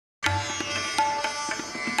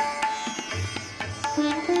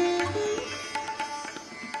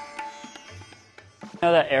You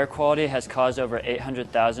know that air quality has caused over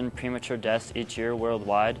 800,000 premature deaths each year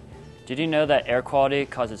worldwide? Did you know that air quality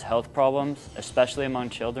causes health problems, especially among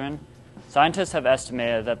children? Scientists have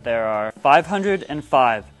estimated that there are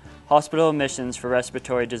 505 hospital admissions for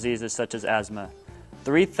respiratory diseases such as asthma,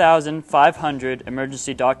 3,500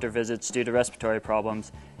 emergency doctor visits due to respiratory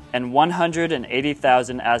problems, and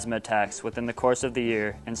 180,000 asthma attacks within the course of the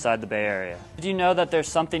year inside the Bay Area. Did you know that there's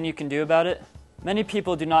something you can do about it? Many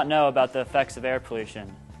people do not know about the effects of air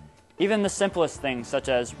pollution. Even the simplest things, such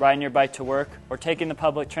as riding your bike to work or taking the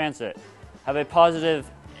public transit, have a positive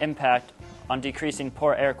impact on decreasing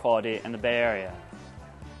poor air quality in the Bay Area.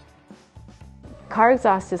 Car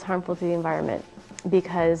exhaust is harmful to the environment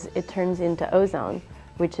because it turns into ozone,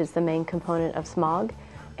 which is the main component of smog.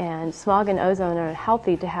 And smog and ozone are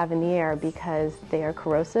healthy to have in the air because they are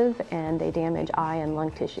corrosive and they damage eye and lung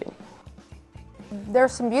tissue.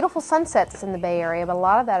 There's some beautiful sunsets in the Bay Area, but a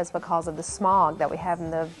lot of that is because of the smog that we have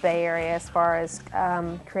in the Bay Area as far as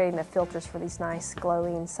creating the filters for these nice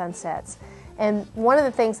glowing sunsets. And one of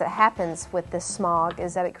the things that happens with this smog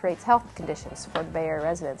is that it creates health conditions for the Bay Area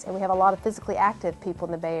residents. And we have a lot of physically active people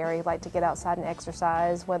in the Bay Area who like to get outside and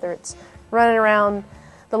exercise, whether it's running around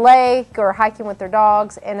the lake or hiking with their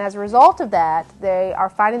dogs. And as a result of that, they are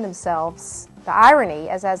finding themselves, the irony,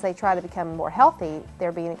 as they try to become more healthy,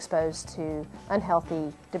 they're being exposed to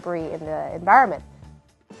unhealthy debris in the environment.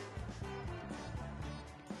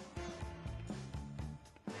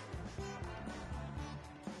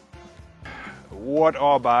 What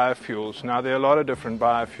are biofuels? Now, there are a lot of different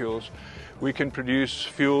biofuels. We can produce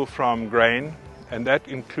fuel from grain, and that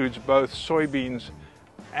includes both soybeans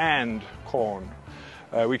and corn.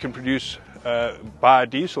 We can produce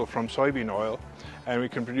biodiesel from soybean oil, and we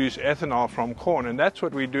can produce ethanol from corn, and that's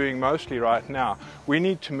what we're doing mostly right now. We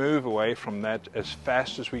need to move away from that as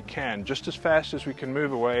fast as we can, just as fast as we can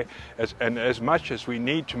move away and as much as we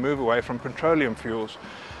need to move away from petroleum fuels.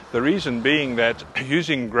 The reason being that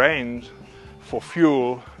using grains for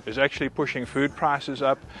fuel is actually pushing food prices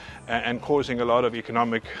up and causing a lot of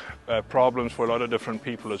economic problems for a lot of different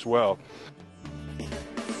people as well.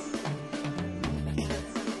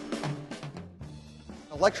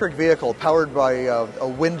 Electric vehicle powered by a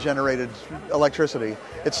wind-generated electricity,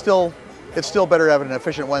 it's still better to have an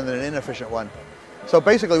efficient one than an inefficient one. So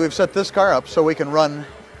basically we've set this car up so we can run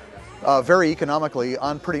very economically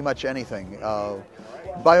on pretty much anything.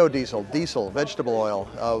 Biodiesel, diesel, vegetable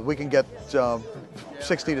oil, we can get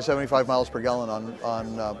 60 to 75 miles per gallon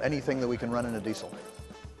on anything that we can run in a diesel.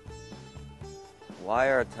 Why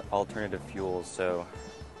are alternative fuels so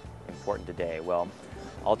important today? Well,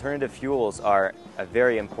 alternative fuels are a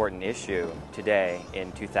very important issue today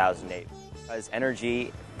in 2008. As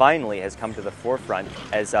energy finally has come to the forefront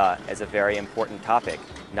as a very important topic.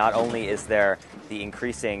 Not only is there the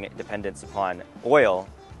increasing dependence upon oil,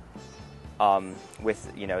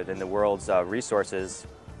 with then the world's resources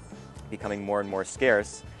becoming more and more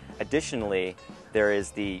scarce. Additionally, there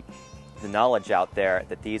is the knowledge out there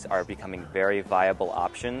that these are becoming very viable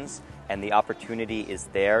options, and the opportunity is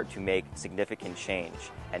there to make significant change.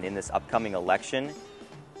 And in this upcoming election,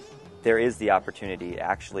 there is the opportunity to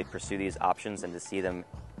actually pursue these options and to see them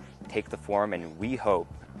take the form, and we hope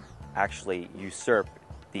actually usurp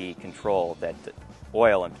the control that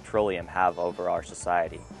oil and petroleum have over our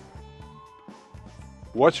society.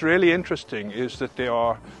 What's really interesting is that there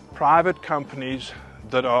are private companies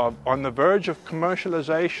that are on the verge of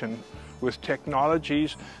commercialization with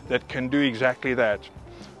technologies that can do exactly that.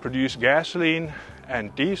 Produce gasoline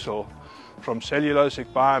and diesel from cellulosic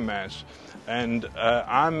biomass. And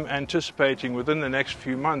I'm anticipating within the next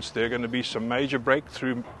few months there are going to be some major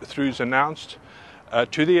breakthroughs announced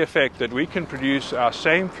to the effect that we can produce our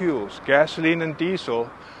same fuels, gasoline and diesel,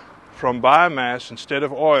 from biomass instead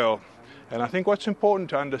of oil. And I think what's important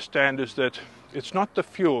to understand is that it's not the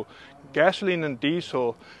fuel. Gasoline and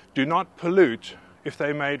diesel do not pollute if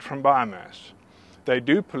they're made from biomass. They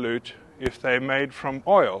do pollute if they're made from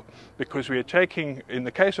oil, because we are taking, in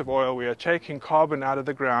the case of oil, we are taking carbon out of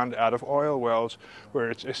the ground, out of oil wells,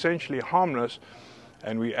 where it's essentially harmless,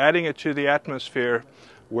 and we're adding it to the atmosphere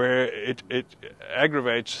where it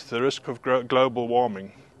aggravates the risk of global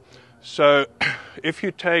warming. So if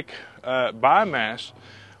you take biomass,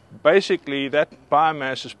 basically that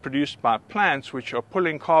biomass is produced by plants which are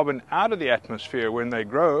pulling carbon out of the atmosphere when they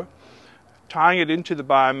grow, tying it into the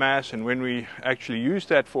biomass, and when we actually use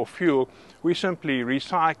that for fuel, we're simply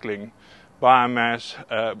recycling biomass,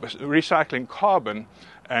 recycling carbon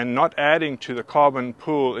and not adding to the carbon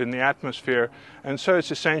pool in the atmosphere, and so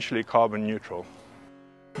it's essentially carbon neutral.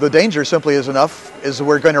 The danger simply is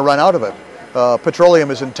we're going to run out of it.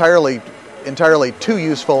 Petroleum is entirely too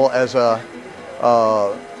useful as a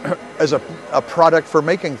as a product for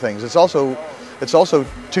making things. It's also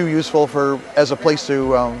too useful as a place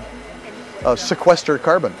to sequester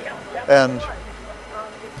carbon. And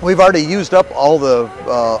we've already used up all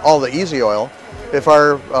the easy oil. If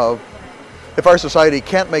our society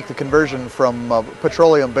can't make the conversion from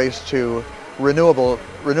petroleum-based to renewable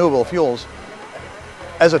fuels,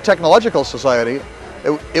 as a technological society,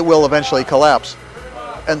 it will eventually collapse.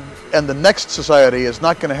 And the next society is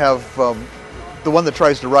not going to have, the one that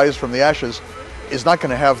tries to rise from the ashes is not going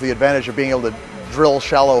to have the advantage of being able to drill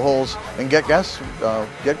shallow holes and get gas out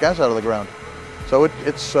of the ground. So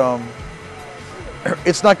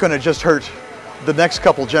it's not going to just hurt the next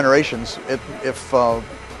couple generations.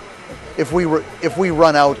 If we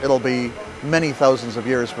run out, it'll be many thousands of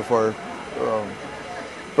years before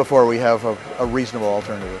we have a reasonable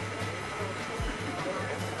alternative.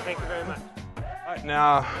 Thank you very much. Right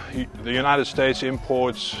now, the United States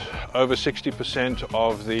imports over 60%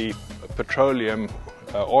 of the petroleum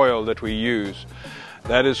oil that we use.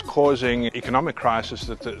 That is causing economic crisis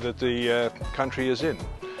that the country is in.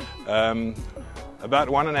 About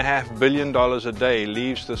 $1.5 billion a day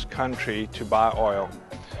leaves this country to buy oil.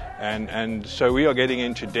 And so we are getting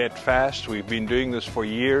into debt fast. We've been doing this for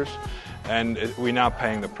years, and we're now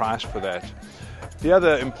paying the price for that. The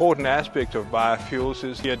other important aspect of biofuels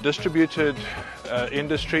is the distributed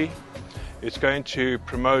industry. It's going to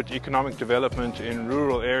promote economic development in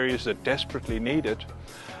rural areas that desperately need it.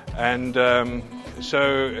 And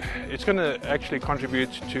so it's going to actually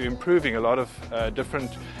contribute to improving a lot of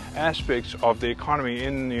different aspects of the economy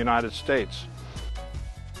in the United States.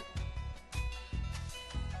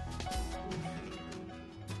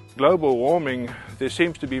 Global warming, there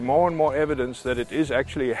seems to be more and more evidence that it is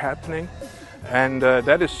actually happening, and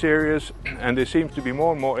that is serious, and there seems to be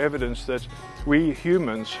more and more evidence that we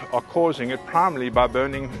humans are causing it primarily by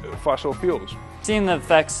burning fossil fuels. Seeing the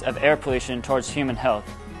effects of air pollution towards human health,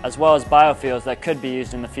 as well as biofuels that could be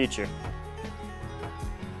used in the future.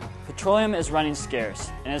 Petroleum is running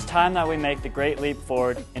scarce, and it's time that we make the great leap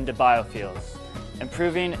forward into biofuels,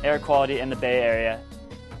 improving air quality in the Bay Area